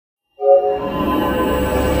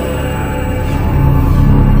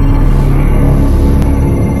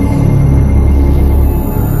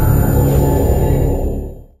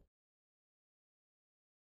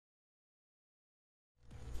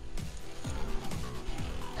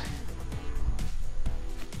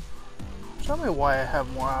Tell me why I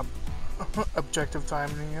have more objective time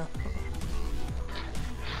than you.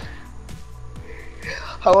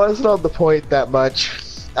 I wasn't on the point that much.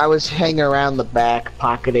 I was hanging around the back,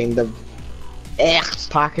 pocketing the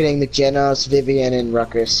Genos, Vivian, and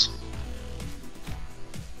Ruckus.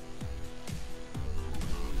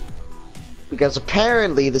 Because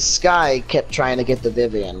apparently the Sky kept trying to get the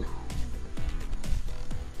Vivian.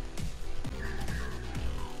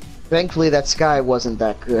 Thankfully that Sky wasn't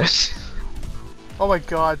that good. Oh my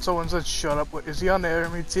god, someone said shut up. Is he on the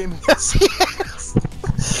enemy team? Yes, he is!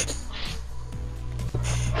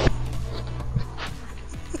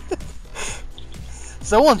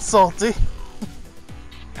 Someone's salty.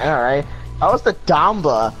 Alright. That was the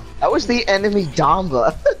Damba. That was the enemy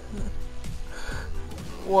Damba.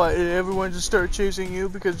 What, did everyone just start chasing you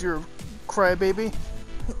because you're a crybaby?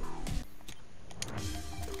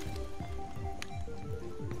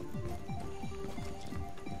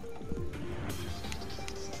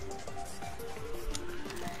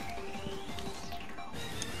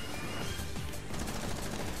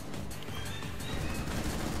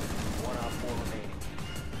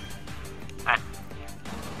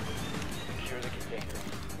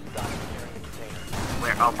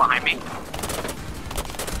 Where? Oh, behind me.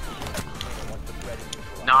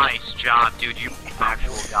 Nice job, dude. You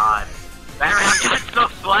actual god. Man, I'm getting so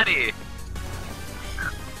sweaty.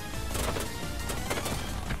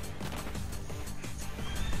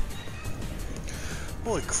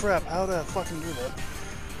 Holy crap, how did I fucking do that?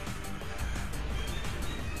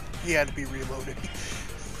 He had to be reloaded.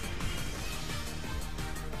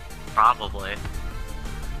 Probably.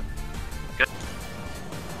 Good.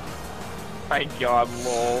 My god,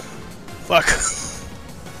 lol. Fuck.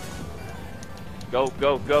 Go,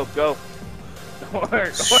 go, go, go. Oh, what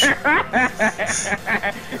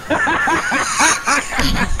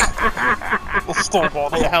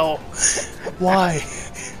the hell? Why?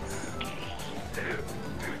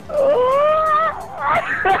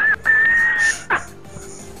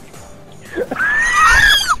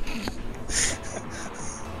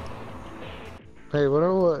 Hey,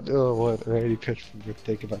 what Randy pitched for your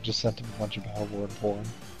think if I just sent him a bunch of Battleborn porn?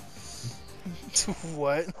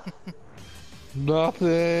 What?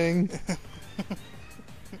 Nothing! I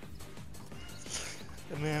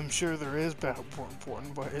mean, I'm sure there is Battleborn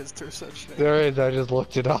porn, but is there such thing? There is, I just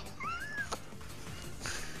looked it up.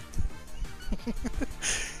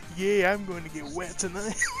 Yeah, I'm going to get wet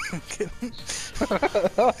tonight. I'm kidding.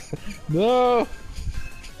 No!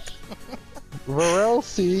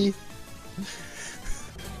 Varelsi!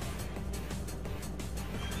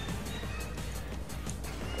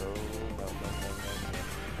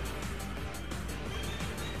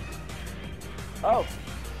 Oh!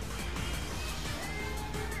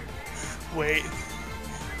 Wait.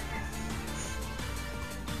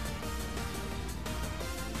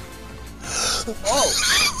 Oh!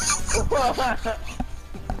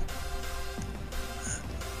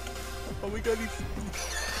 Oh my god, he's...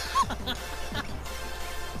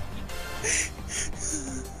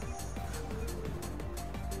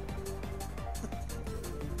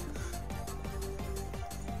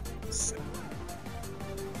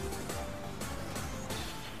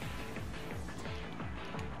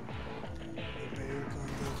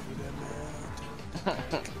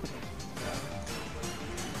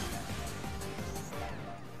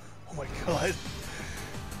 Oh my god.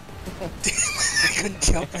 Damn, I couldn't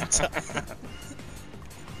jump in time.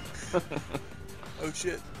 Oh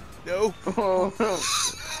shit. No. Oh, no.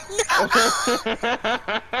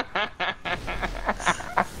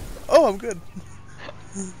 Oh, I'm good.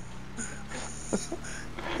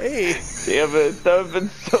 Hey. Damn it, that would have been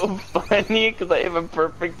so funny because I have a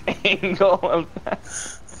perfect angle of that.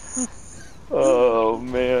 Oh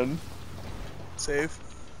man. Save.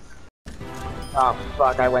 Oh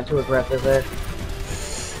fuck, I went too aggressive there.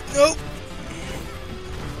 Nope.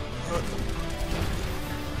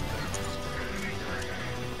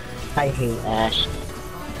 I hate Ash.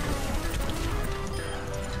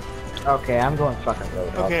 Okay, I'm going fucking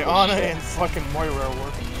Roadhog. Okay, Anna and fucking Moira are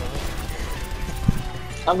working together.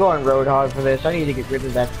 I'm going Roadhog for this. I need to get rid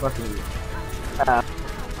of that fucking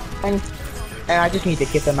and I just need to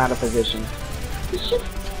get them out of position.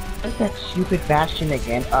 What's that stupid Bastion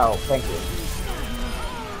again? Oh, thank you.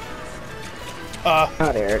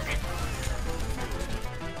 Not Eric.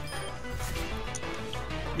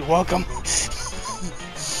 You're welcome.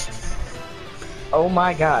 Oh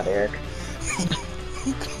my god, Eric.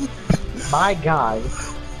 My god.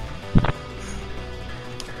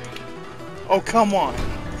 Oh, come on.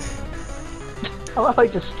 I love how he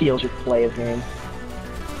just steals your player's name.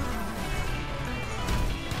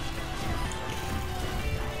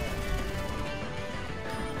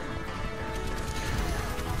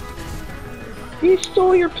 He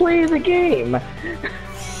stole your play of the game.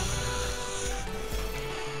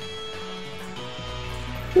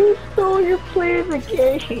 He stole your play of the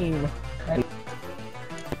game.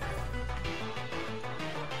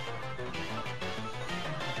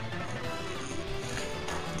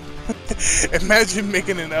 Imagine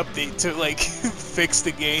making an update to like fix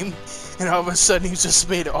the game, and all of a sudden you just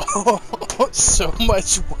made it all so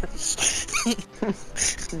much worse.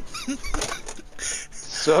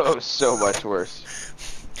 So much worse.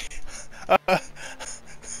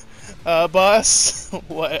 Boss,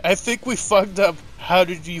 what? I think we fucked up. How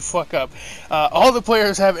did you fuck up? All the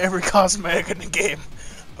players have every cosmetic in the game.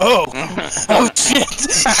 Oh, oh shit!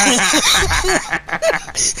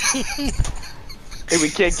 Hey, we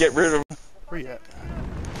can't get rid of. Where you at?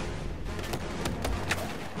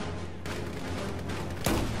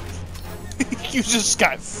 You just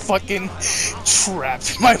got fucking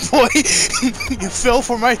trapped, my boy. You fell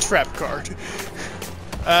for my trap card.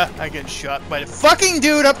 I get shot by the fucking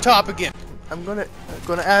dude up top again. I'm gonna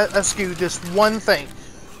ask you this one thing.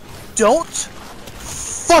 Don't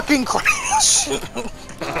fucking crash.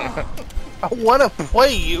 I wanna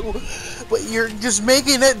play you, but you're just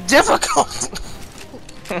making it difficult.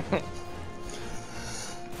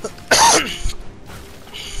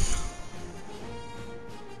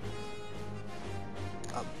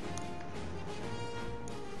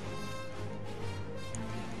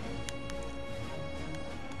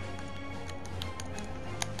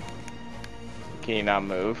 Can you not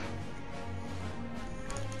move?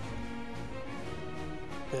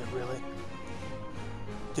 Did it really?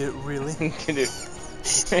 Did it really? Did it?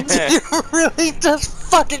 Did it really just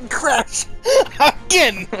fucking crash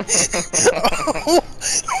again? Oh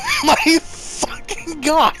my fucking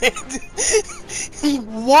god!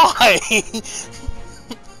 Why?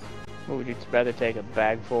 Would you rather take a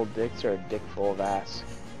bag full of dicks or a dick full of ass?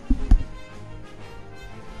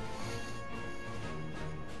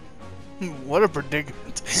 What a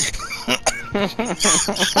predicament.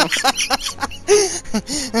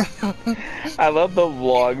 I love the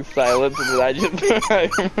long silence that I just.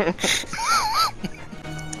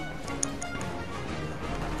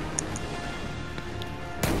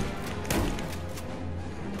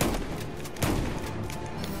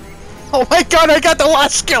 Oh my god, I got the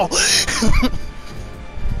last skill!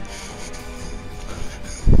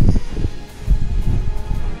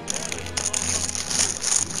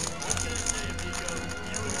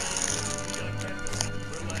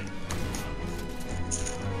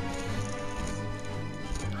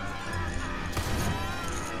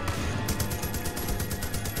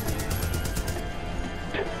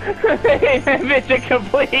 Mission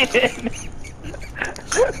completed!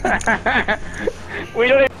 We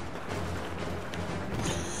don't even...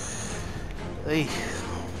 Hey.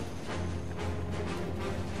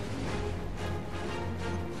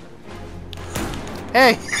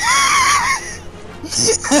 Hey!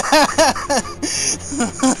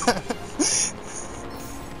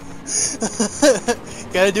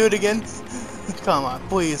 Gotta do it again? Come on,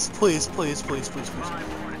 please, please, please, please, please, please.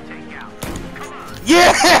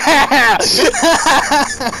 Yeah!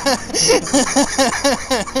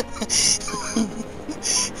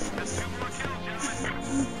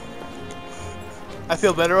 I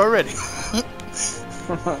feel better already.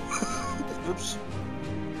 Oops.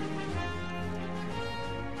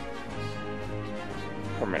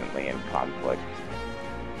 Permanently in conflict.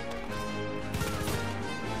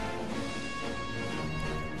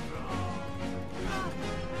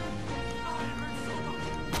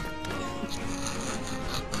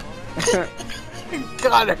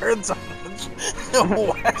 God, it hurts so much.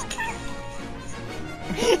 Whack.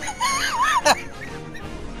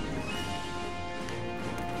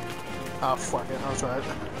 Oh, fuck it, I'll try it.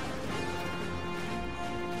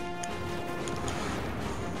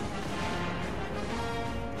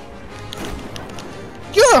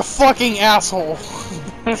 You're a fucking asshole!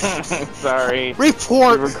 Sorry.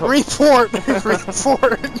 Report! Report!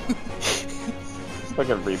 Report!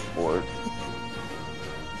 Fucking report.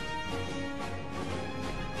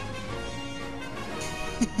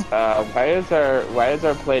 Why is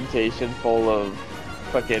our plantation full of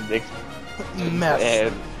fucking Meth.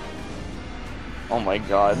 and oh my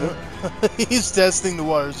god. He's testing the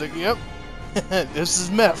water. He's like, yep. This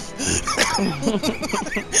is meth.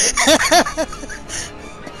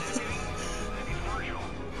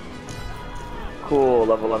 Cool,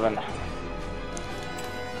 level 11.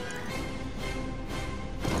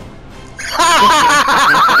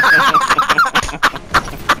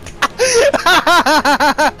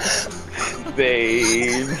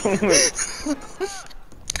 Babe.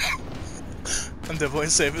 I'm definitely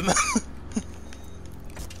saving them.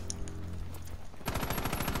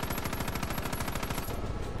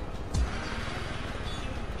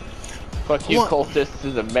 Fuck you, What? cultists,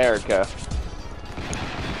 is America.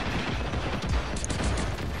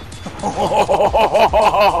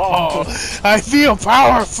 I feel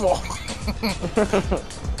powerful.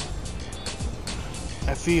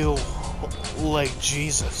 I feel like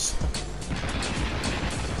Jesus.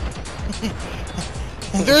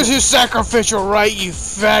 There's your sacrificial right, you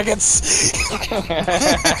faggots.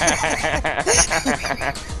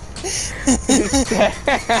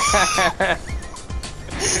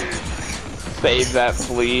 Save that,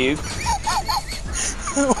 please.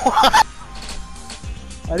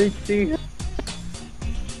 I didn't see you.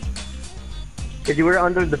 Cause you were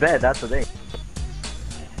under the bed, that's the thing.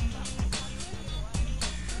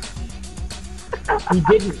 You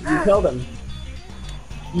didn't. You killed him.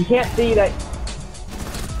 You can't see that.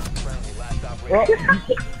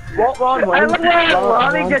 Well, Ron, I like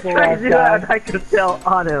Lonnie just tried to do that, and I could tell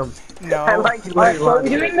on him. No. I like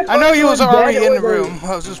Lonnie. I know he was already in the room.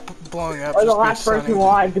 I was just blowing up. Or the just last being person sunny.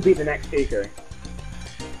 alive to be the next speaker.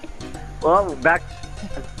 Well, back.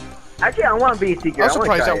 Actually, I want to be a seeker. I was I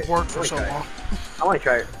wanna surprised try that it. worked for I so wanna try long. it. I want to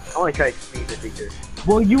try it. I want to try to be the seeker.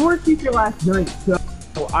 Well, you were seeker last night, so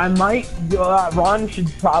I might. Ron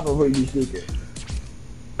should probably be seeker.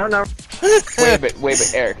 No. Wait a bit,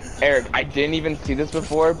 Eric, I didn't even see this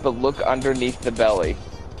before, but look underneath the belly.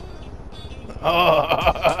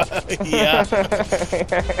 Oh, yeah.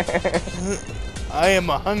 I am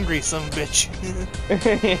a hungry son of a bitch.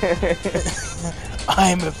 I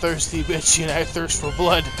am a thirsty bitch, and I thirst for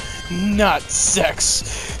blood, not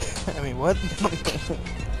sex. I mean, what?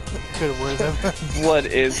 Could have worded that. Blood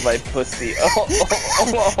is my pussy.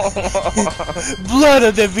 Blood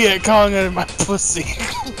of the Viet Cong under my pussy.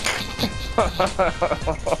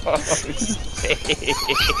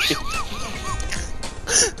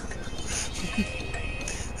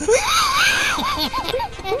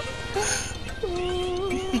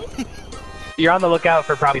 You're on the lookout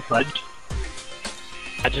for probably Fudge.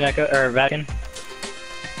 Vagineco or Vatican?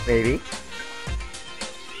 Maybe.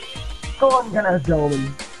 Oh, I'm gonna dome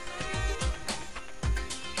him.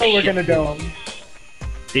 Oh, we're gonna dome him.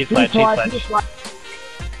 He's Fudge, he's Fudge.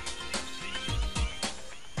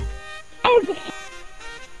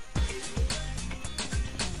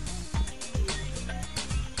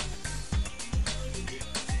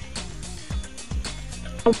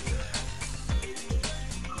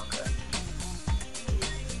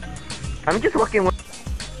 I'm just looking.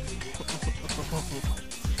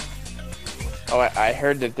 Oh, I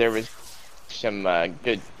heard that there was some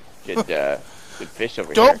good fish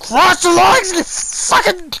over Don't here. cross the lines, you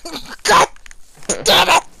fucking god damn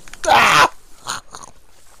it! Ah!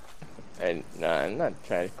 And no, I'm not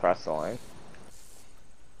trying to cross the line.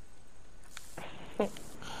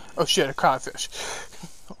 Oh shit, I caught a fish.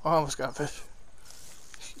 I almost got a fish.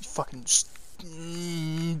 You fucking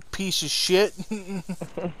piece of shit.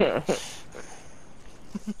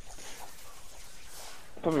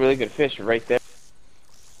 Probably really good fish right there.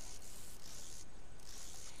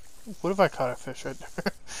 What if I caught a fish right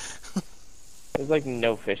there? There's like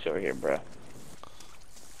no fish over here, bro.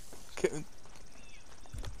 Okay.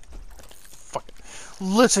 Fuck it.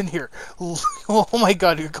 Listen here. Oh my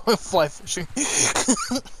god, you're going fly fishing.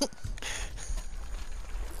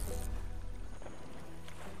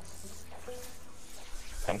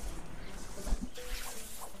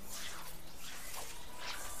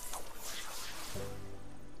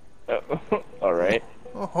 Alright.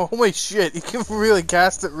 Oh, holy shit, you can really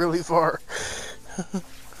cast it really far.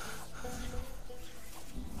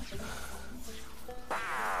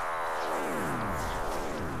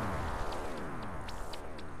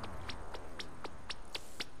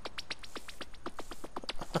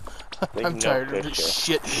 Like I'm no tired of fish this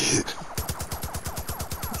here. shit.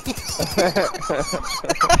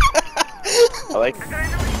 I like.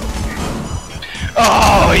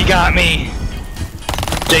 Oh, he got me!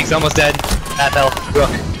 Jake's almost dead. Half health. Rook.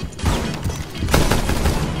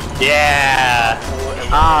 Yeah!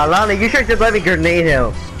 Ah, Lonnie, you should just let me grenade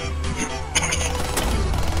him.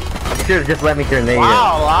 You should have just let me grenade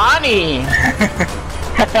Wow, Lonnie! him.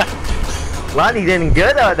 Lonnie didn't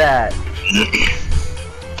good at that.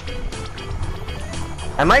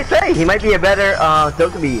 I might say, he might be a better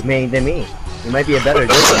Sokobi main than me. He might be a better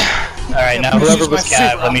Joker. Alright, now whoever was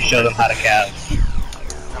Cav, let me show them how to Cav.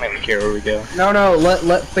 I don't even care where we go. No,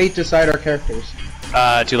 let fate decide our characters.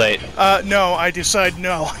 Too late. No, I decide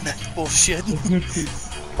no. That's bullshit.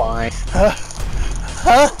 Fine. Ah,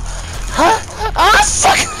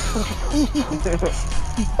 fuck!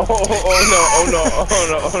 Oh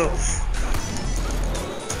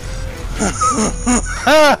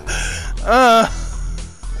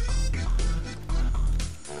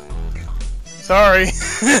no. Sorry.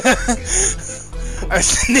 I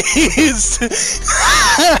sneezed.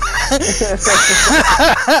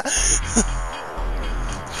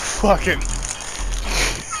 Fucking.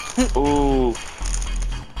 Ooh.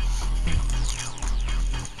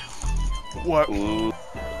 What? Ooh.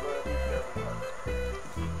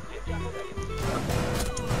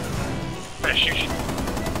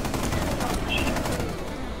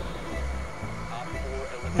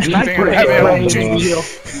 Not Think great, I have brain.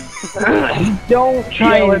 LMG. Don't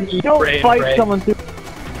try and LMG, don't brain, fight brain. someone through.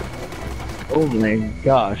 Oh my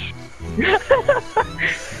gosh!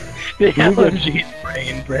 The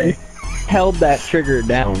LMG's brain. Held that trigger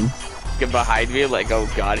down. Get behind me, like, oh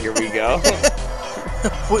god, here we go.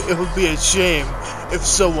 It would be a shame if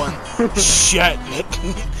someone shat in it.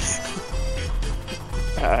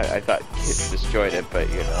 I thought Kit destroyed it, but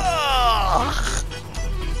you know.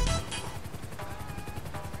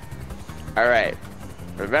 Alright.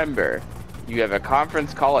 Remember, you have a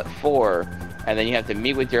conference call at 4, and then you have to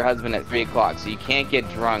meet with your husband at 3 o'clock, so you can't get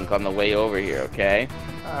drunk on the way over here, okay?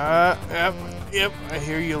 Yep, I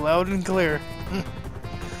hear you loud and clear.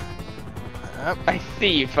 Yep. I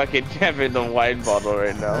see you fucking having the wine bottle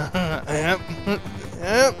right now.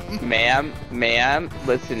 Yep. Ma'am,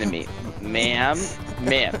 listen to me. Ma'am.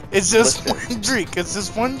 It's just listen. one drink. It's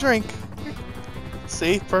just one drink.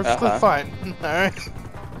 See? Perfectly fine. Alright.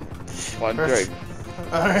 One drink.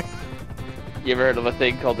 Alright. You ever heard of a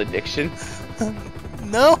thing called addiction?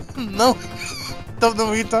 No. Don't know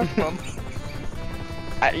what you're talking about.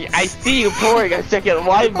 I see you pouring a second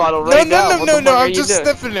wine bottle right now. What the fuck are I'm you just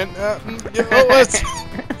doing? sniffing it.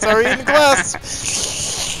 It's already in the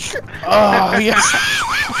glass. Oh, yes.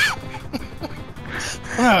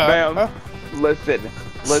 Ma'am, listen,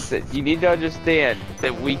 you need to understand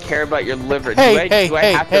that we care about your liver. Do I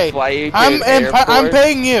have to fly you to an airport? I'm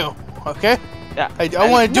paying you, okay? Yeah. I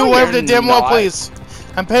want to do whatever the damn well please.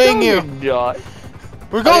 I'm paying you. You're not.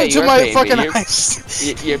 We're going to you're my paying fucking me. You're-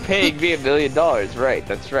 house. You're paying me $1 million, right?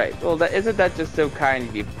 That's right. Well, isn't that just so kind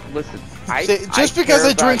of you? Listen, Just because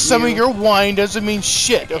care I drink about some you. of your wine doesn't mean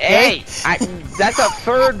shit, okay? Hey, that's a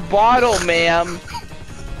 3rd bottle, ma'am.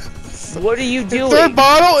 What are you doing? Third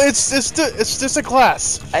bottle, it's just a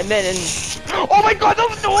glass. And then, oh my god, no!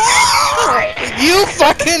 You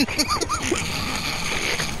fucking.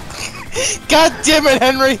 God damn it,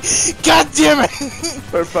 Henry! God damn it!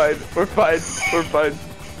 We're fine.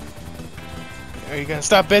 Are you gonna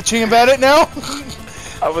stop bitching about it now?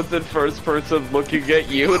 I was in first person looking at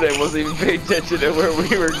you, and I wasn't even paying attention to where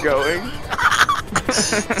we were going.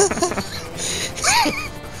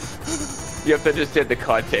 You have to understand the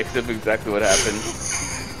context of exactly what happened.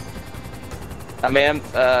 Ma'am,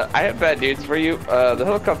 I have bad news for you. The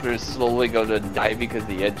helicopter is slowly going to die because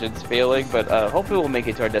the engine's failing, but hopefully we'll make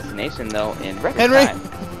it to our destination, though, in record Henry, time.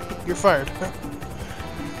 you're fired.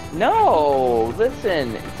 No,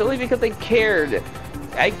 listen, it's only because I cared.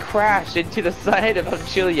 I crashed into the side of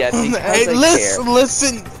Chiliad because Hey, I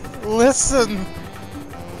listen.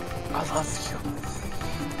 I love you.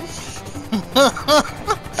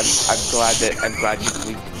 I'm glad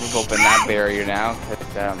we've opened that barrier now.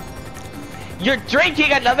 'Cause, you're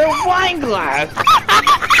drinking another wine glass.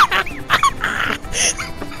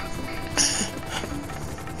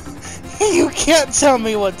 You can't tell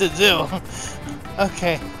me what to do.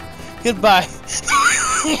 Okay, goodbye.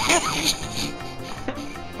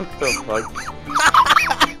 What the fuck?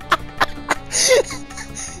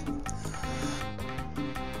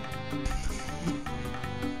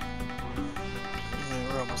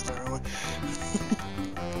 Yeah, we're almost there, aren't we?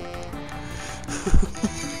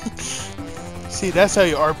 See, that's how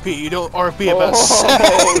you RP. You don't RP about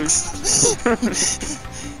sex.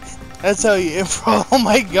 That's how you improv. Oh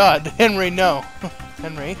my god, Henry, no.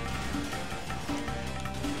 Henry.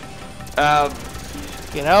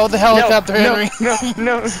 Get out of the helicopter, Henry.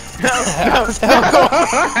 No.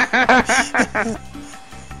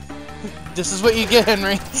 This is what you get,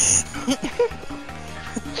 Henry.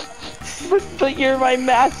 But you're my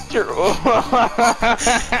master.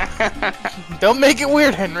 Don't make it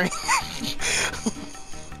weird, Henry.